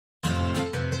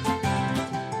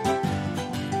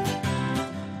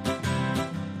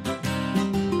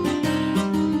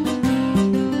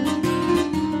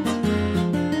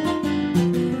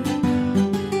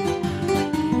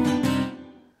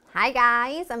Hi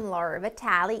guys, I'm Laura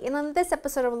Vitale, and on this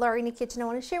episode of Laura in the Kitchen, I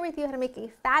want to share with you how to make a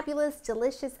fabulous,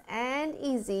 delicious, and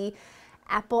easy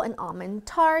apple and almond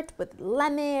tart with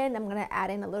lemon. I'm going to add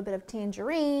in a little bit of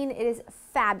tangerine. It is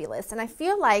fabulous, and I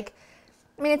feel like,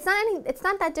 it's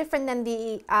not that different than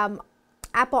the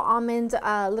apple almond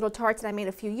little tarts that I made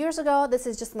a few years ago. This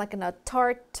is just like in a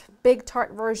big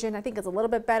tart version. I think it's a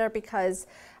little bit better because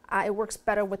it works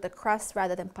better with the crust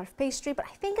rather than puff pastry, but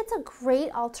I think it's a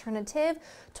great alternative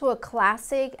to a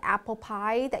classic apple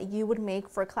pie that you would make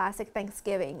for a classic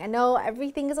Thanksgiving. I know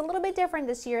everything is a little bit different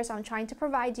this year, so I'm trying to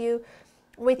provide you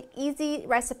with easy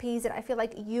recipes that I feel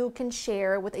like you can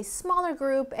share with a smaller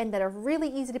group and that are really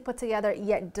easy to put together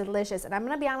yet delicious. And I'm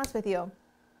gonna be honest with you,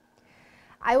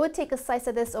 I would take a slice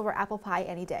of this over apple pie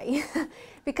any day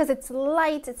because it's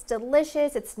light, it's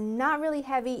delicious, it's not really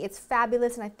heavy, it's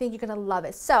fabulous, and I think you're gonna love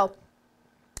it. So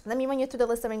let me run you through the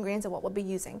list of ingredients of what we'll be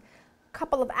using. A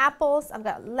couple of apples, I've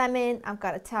got lemon, I've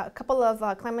got a couple of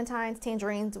clementines,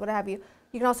 tangerines, what have you.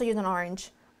 You can also use an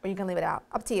orange, or you can leave it out,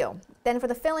 up to you. Then for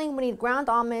the filling, we need ground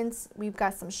almonds, we've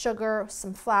got some sugar,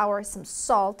 some flour, some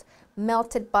salt,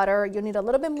 melted butter. You'll need a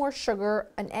little bit more sugar,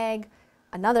 an egg,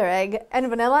 another egg, and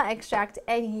vanilla extract,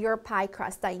 and your pie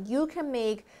crust. Now you can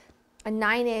make a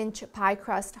 9-inch pie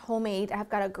crust homemade. I've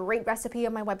got a great recipe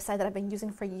on my website that I've been using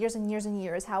for years and years and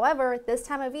years. However, this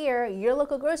time of year, your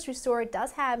local grocery store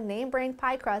does have name brand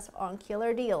pie crust on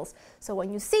killer deals. So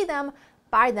when you see them,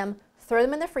 buy them, throw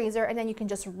them in the freezer, and then you can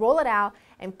just roll it out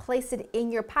and place it in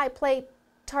your pie plate,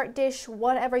 tart dish,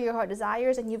 whatever your heart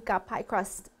desires, and you've got pie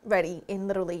crust ready in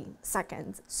literally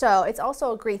seconds. So it's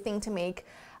also a great thing to make.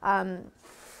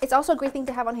 It's also a great thing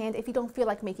to have on hand if you don't feel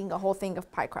like making a whole thing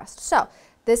of pie crust. So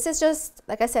this is just,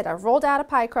 like I said, I rolled out a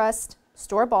pie crust,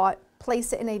 store-bought,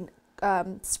 place it in a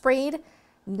sprayed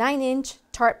 9-inch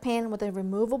tart pan with a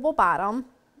removable bottom.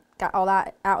 Got all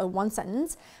that out in one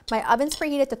sentence. My oven's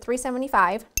preheated to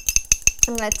 375.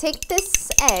 I'm gonna take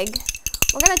this egg.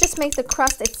 We're gonna just make the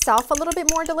crust itself a little bit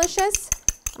more delicious.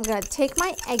 I'm gonna take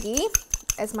my eggie,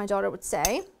 as my daughter would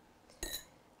say.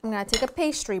 I'm gonna take a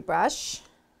pastry brush.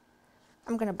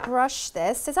 I'm gonna brush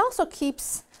this. It also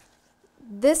keeps,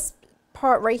 this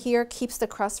part right here keeps the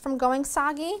crust from going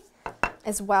soggy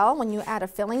as well when you add a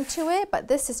filling to it, but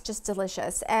this is just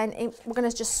delicious. And we're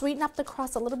gonna just sweeten up the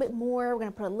crust a little bit more. We're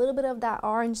gonna put a little bit of that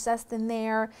orange zest in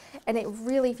there, and it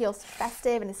really feels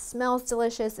festive and it smells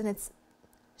delicious and it's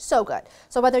so good.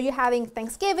 So whether you're having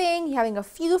Thanksgiving, you're having a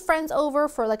few friends over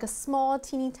for like a small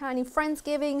teeny tiny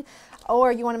Friendsgiving,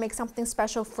 or you want to make something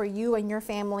special for you and your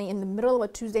family in the middle of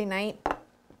a Tuesday night,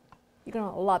 you're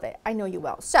gonna love it. I know you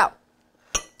will. So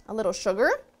a little sugar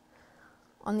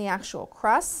on the actual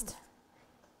crust.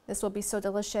 This will be so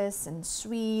delicious and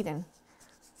sweet and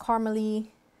caramely.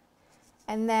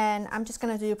 And then I'm just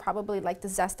gonna do probably like the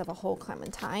zest of a whole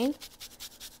clementine.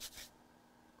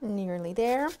 Nearly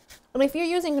there. And if you're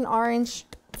using an orange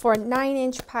for a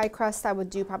 9-inch pie crust, I would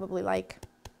do probably like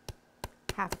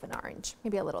half of an orange,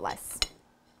 maybe a little less.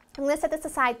 I'm gonna set this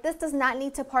aside. This does not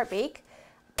need to part bake.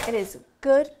 It is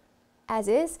good as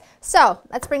is. So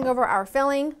let's bring over our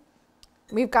filling.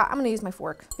 I'm gonna use my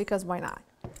fork because why not?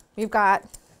 We've got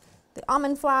the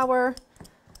almond flour,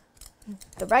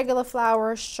 the regular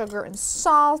flour, sugar and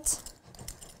salt.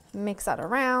 Mix that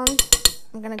around.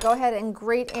 I'm gonna go ahead and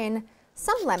grate in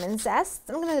some lemon zest.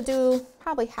 I'm gonna do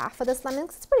probably half of this lemon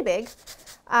because it's pretty big.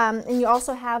 And you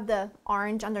also have the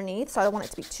orange underneath, so I don't want it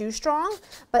to be too strong.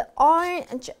 But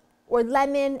orange or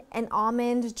lemon and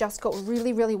almond just go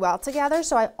really, really well together.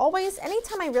 So I always,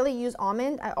 anytime I really use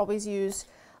almond, I always use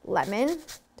lemon.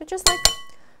 They're just like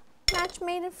match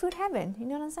made in food heaven, you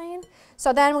know what I'm saying?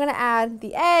 So then we're gonna add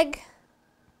the egg.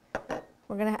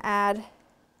 We're gonna add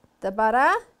the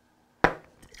butter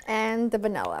and the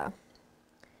vanilla.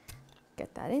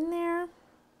 Get that in there.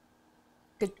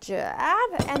 Good job.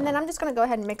 And then I'm just gonna go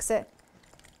ahead and mix it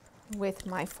with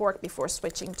my fork before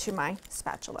switching to my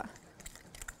spatula.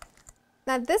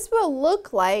 Now this will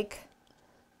look like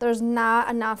there's not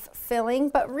enough filling,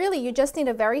 but really you just need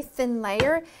a very thin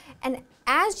layer. And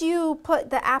as you put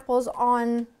the apples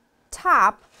on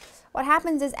top, what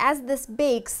happens is as this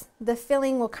bakes, the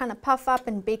filling will kind of puff up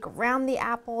and bake around the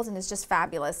apples, and it's just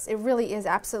fabulous. It really is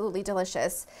absolutely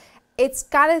delicious. It's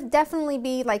gotta definitely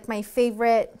be like my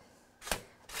favorite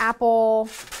apple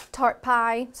tart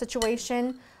pie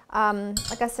situation.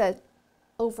 Like I said,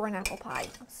 over an apple pie.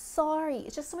 I'm sorry,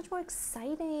 it's just so much more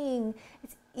exciting.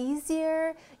 It's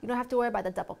easier. You don't have to worry about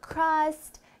the double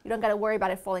crust. You don't gotta worry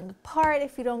about it falling apart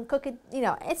if you don't cook it. You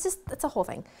know, it's a whole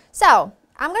thing. So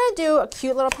I'm gonna do a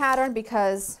cute little pattern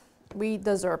because we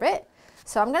deserve it.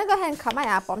 So I'm gonna go ahead and cut my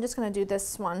apple. I'm just gonna do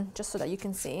this one just so that you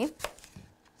can see.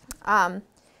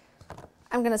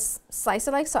 I'm gonna slice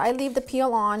it like so. I leave the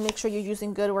peel on. Make sure you're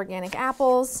using good organic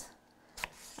apples.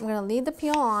 I'm gonna leave the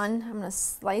peel on. I'm gonna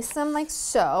slice them like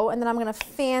so, and then I'm gonna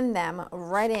fan them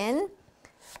right in.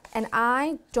 And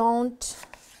I don't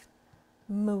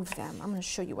move them. I'm gonna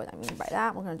show you what I mean by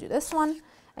that. We're gonna do this one.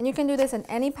 And you can do this in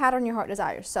any pattern your heart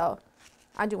desires. So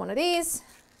I do one of these,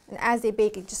 and as they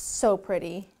bake, it's just so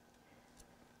pretty.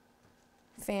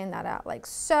 Fan that out like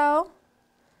so.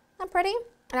 Not pretty?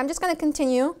 And I'm just gonna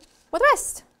continue with the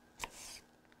rest.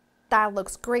 That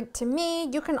looks great to me.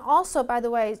 You can also, by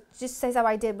the way, just as how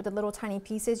I did with the little tiny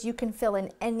pieces, you can fill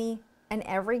in any and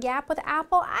every gap with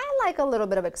apple. I like a little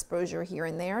bit of exposure here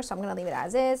and there, so I'm gonna leave it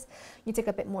as is. You take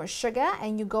a bit more sugar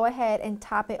and you go ahead and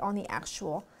top it on the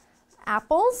actual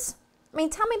apples. I mean,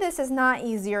 tell me this is not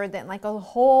easier than like a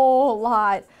whole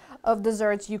lot of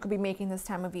desserts you could be making this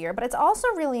time of year, but it's also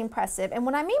really impressive. And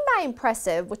what I mean by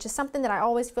impressive, which is something that I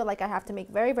always feel like I have to make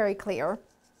very, very clear,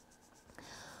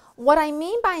 what I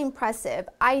mean by impressive,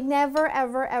 I never,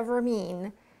 ever, ever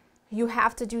mean you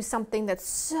have to do something that's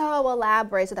so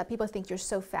elaborate so that people think you're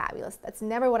so fabulous. That's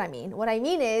never what I mean. What I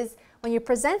mean is when you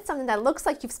present something that looks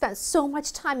like you've spent so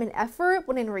much time and effort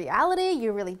when in reality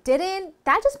you really didn't,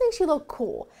 that just makes you look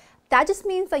cool. That just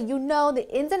means that you know the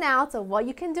ins and outs of what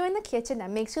you can do in the kitchen that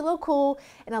makes you look cool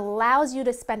and allows you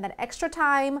to spend that extra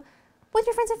time with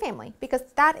your friends and family, because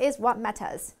that is what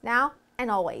matters now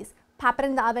and always. Pop it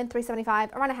in the oven,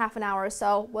 375, around a half an hour or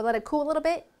so. We'll let it cool a little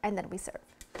bit and then we serve.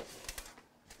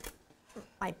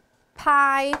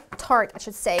 My tart, I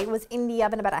should say, was in the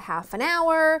oven about a half an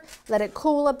hour. Let it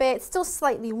cool a bit, still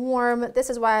slightly warm.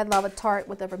 This is why I love a tart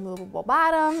with a removable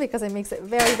bottom, because it makes it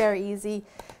very, very easy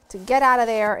to get out of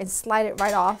there and slide it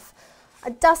right off. A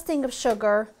dusting of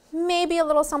sugar, maybe a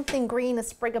little something green, a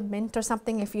sprig of mint or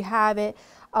something if you have it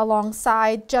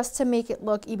alongside, just to make it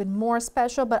look even more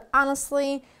special. But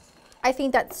honestly, I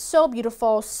think that's so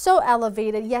beautiful, so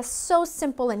elevated, yes, so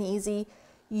simple and easy.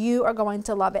 You are going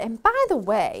to love it. And by the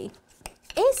way,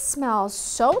 it smells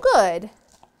so good.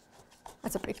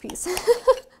 That's a big piece.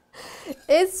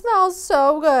 It smells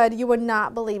so good, you would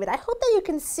not believe it. I hope that you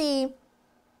can see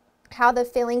how the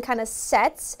filling kind of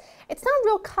sets. It's not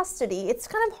real custardy. It's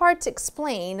kind of hard to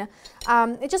explain.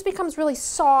 It just becomes really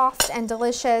soft and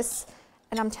delicious.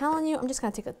 And I'm telling you, I'm just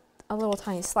gonna take a little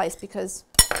tiny slice because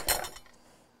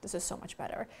this is so much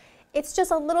better. It's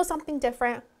just a little something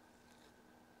different.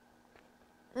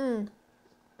 The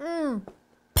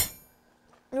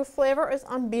flavor is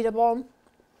unbeatable.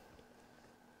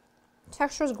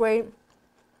 Texture is great.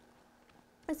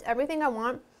 It's everything I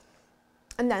want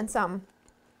and then some.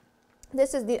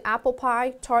 This is the apple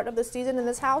pie tart of the season in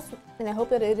this house, and I hope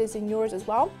that it is in yours as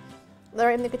well.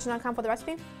 LarryInTheKitchen.com for the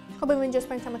recipe. Hope you enjoy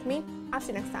spending time with me. I'll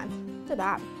see you next time. To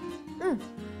that.